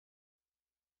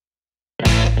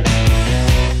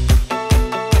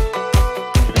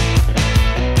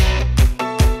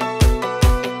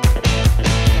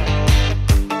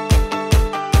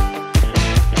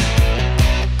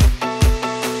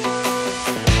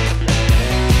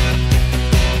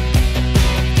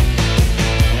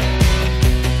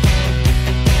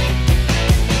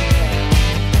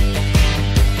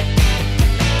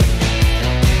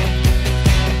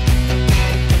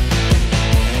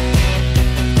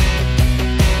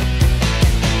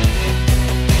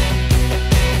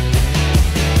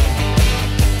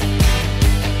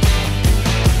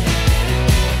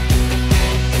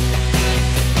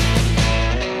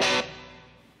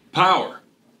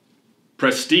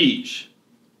prestige,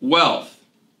 wealth,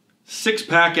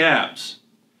 six-pack abs.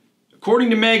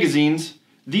 According to magazines,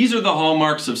 these are the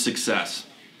hallmarks of success.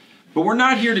 But we're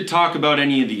not here to talk about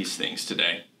any of these things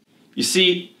today. You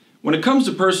see, when it comes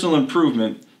to personal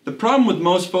improvement, the problem with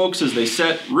most folks is they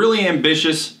set really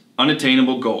ambitious,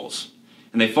 unattainable goals,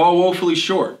 and they fall woefully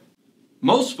short.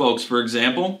 Most folks, for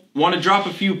example, want to drop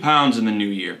a few pounds in the new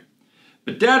year.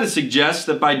 But data suggests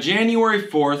that by January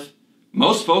 4th,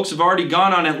 most folks have already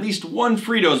gone on at least one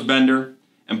Fritos bender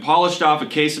and polished off a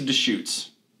case of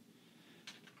Deschutes.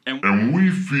 And we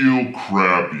feel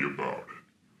crappy about it.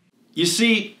 You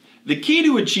see, the key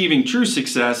to achieving true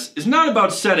success is not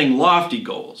about setting lofty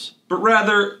goals, but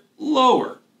rather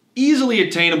lower, easily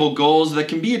attainable goals that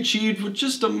can be achieved with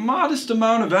just a modest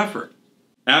amount of effort.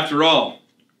 After all,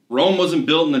 Rome wasn't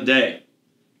built in a day.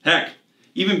 Heck,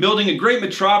 even building a great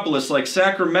metropolis like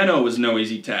Sacramento was no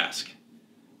easy task.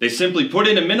 They simply put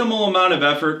in a minimal amount of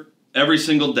effort every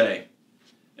single day.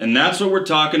 And that's what we're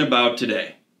talking about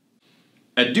today.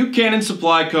 At Duke Cannon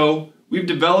Supply Co., we've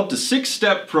developed a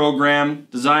 6-step program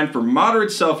designed for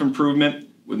moderate self-improvement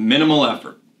with minimal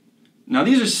effort. Now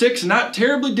these are 6 not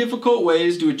terribly difficult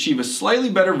ways to achieve a slightly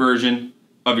better version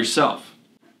of yourself.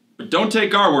 But don't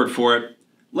take our word for it.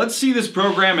 Let's see this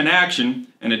program in action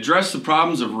and address the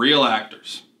problems of real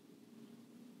actors.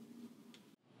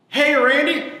 Hey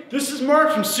Randy, this is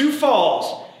Mark from Sioux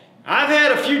Falls. I've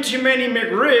had a few too many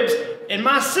McRibs and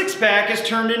my 6-pack has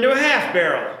turned into a half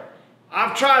barrel.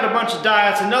 I've tried a bunch of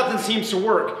diets and nothing seems to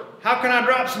work. How can I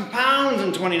drop some pounds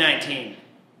in 2019?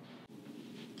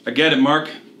 I get it, Mark.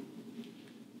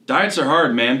 Diets are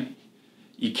hard, man.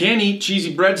 You can't eat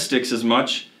cheesy breadsticks as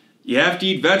much. You have to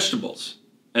eat vegetables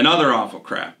and other awful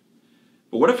crap.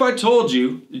 But what if I told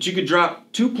you that you could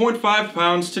drop 2.5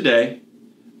 pounds today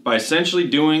by essentially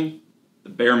doing the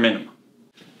bare minimum?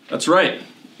 That's right.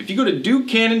 If you go to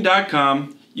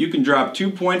DukeCannon.com, you can drop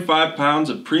 2.5 pounds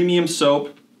of premium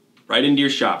soap right into your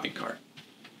shopping cart.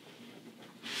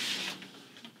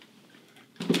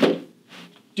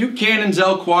 Duke Cannon's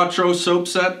El Quattro soap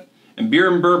set and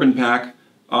beer and bourbon pack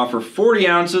offer 40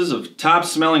 ounces of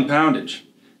top-smelling poundage.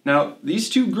 Now, these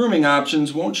 2 grooming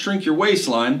options won't shrink your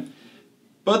waistline,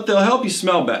 but they'll help you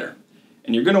smell better.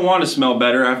 And you're going to want to smell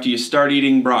better after you start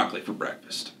eating broccoli for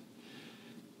breakfast.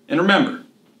 And remember,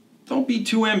 don't be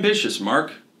too ambitious,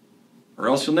 Mark, or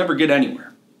else you'll never get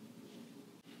anywhere.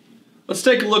 Let's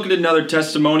take a look at another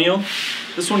testimonial.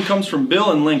 This one comes from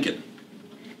Bill in Lincoln.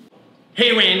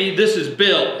 Hey Randy, this is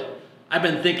Bill. I've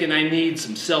been thinking I need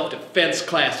some self-defense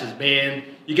classes, man.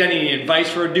 You got any advice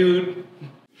for a dude?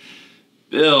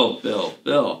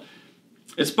 Bill.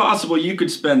 It's possible you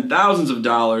could spend thousands of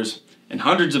dollars and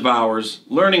hundreds of hours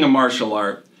learning a martial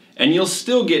art, and you'll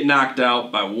still get knocked out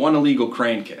by one illegal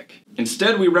crane kick.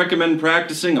 Instead, we recommend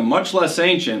practicing a much less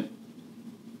ancient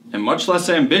and much less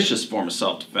ambitious form of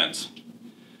self-defense.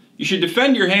 You should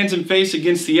defend your hands and face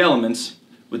against the elements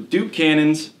with Duke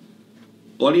Cannon's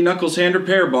Bloody Knuckles Hand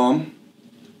Repair Balm,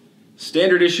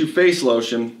 Standard Issue Face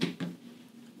Lotion,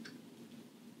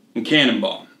 and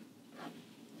Cannonball.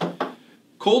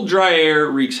 Cold, dry air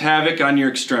wreaks havoc on your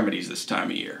extremities this time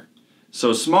of year,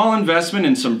 so a small investment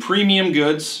in some premium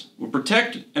goods will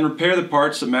protect and repair the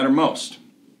parts that matter most.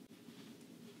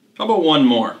 How about one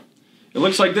more? It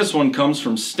looks like this one comes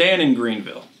from Stan in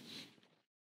Greenville.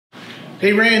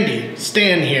 Hey Randy,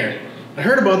 Stan here. I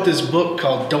heard about this book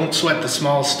called Don't Sweat the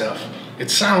Small Stuff. It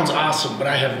sounds awesome, but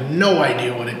I have no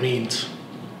idea what it means.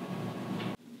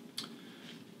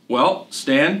 Well,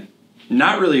 Stan,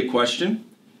 not really a question,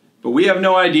 but we have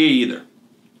no idea either.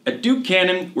 At Duke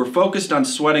Cannon, we're focused on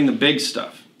sweating the big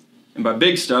stuff. And by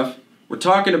big stuff, we're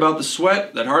talking about the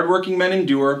sweat that hardworking men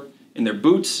endure in their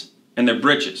boots and their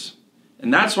britches.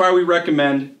 And that's why we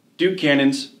recommend Duke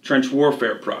Cannon's Trench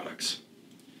Warfare products.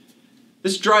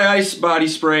 This dry ice body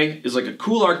spray is like a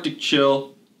cool Arctic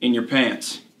chill in your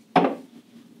pants.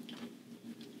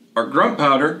 Our grunt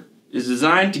powder is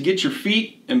designed to get your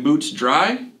feet and boots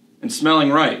dry and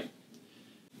smelling right.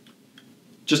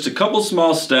 Just a couple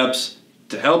small steps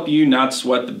to help you not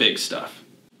sweat the big stuff.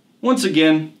 Once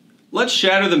again, let's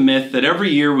shatter the myth that every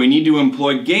year we need to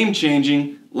employ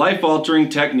game-changing, life-altering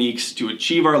techniques to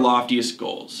achieve our loftiest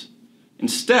goals.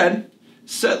 Instead,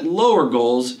 set lower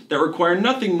goals that require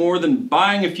nothing more than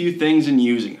buying a few things and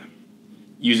using them.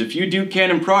 Use a few Duke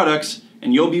Cannon products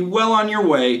and you'll be well on your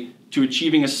way to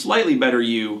achieving a slightly better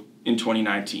you in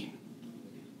 2019.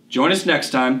 Join us next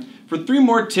time for 3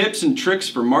 more tips and tricks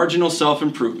for marginal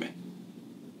self-improvement.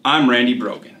 I'm Randy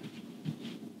Brogan.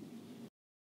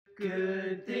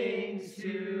 Good things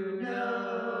to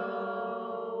know.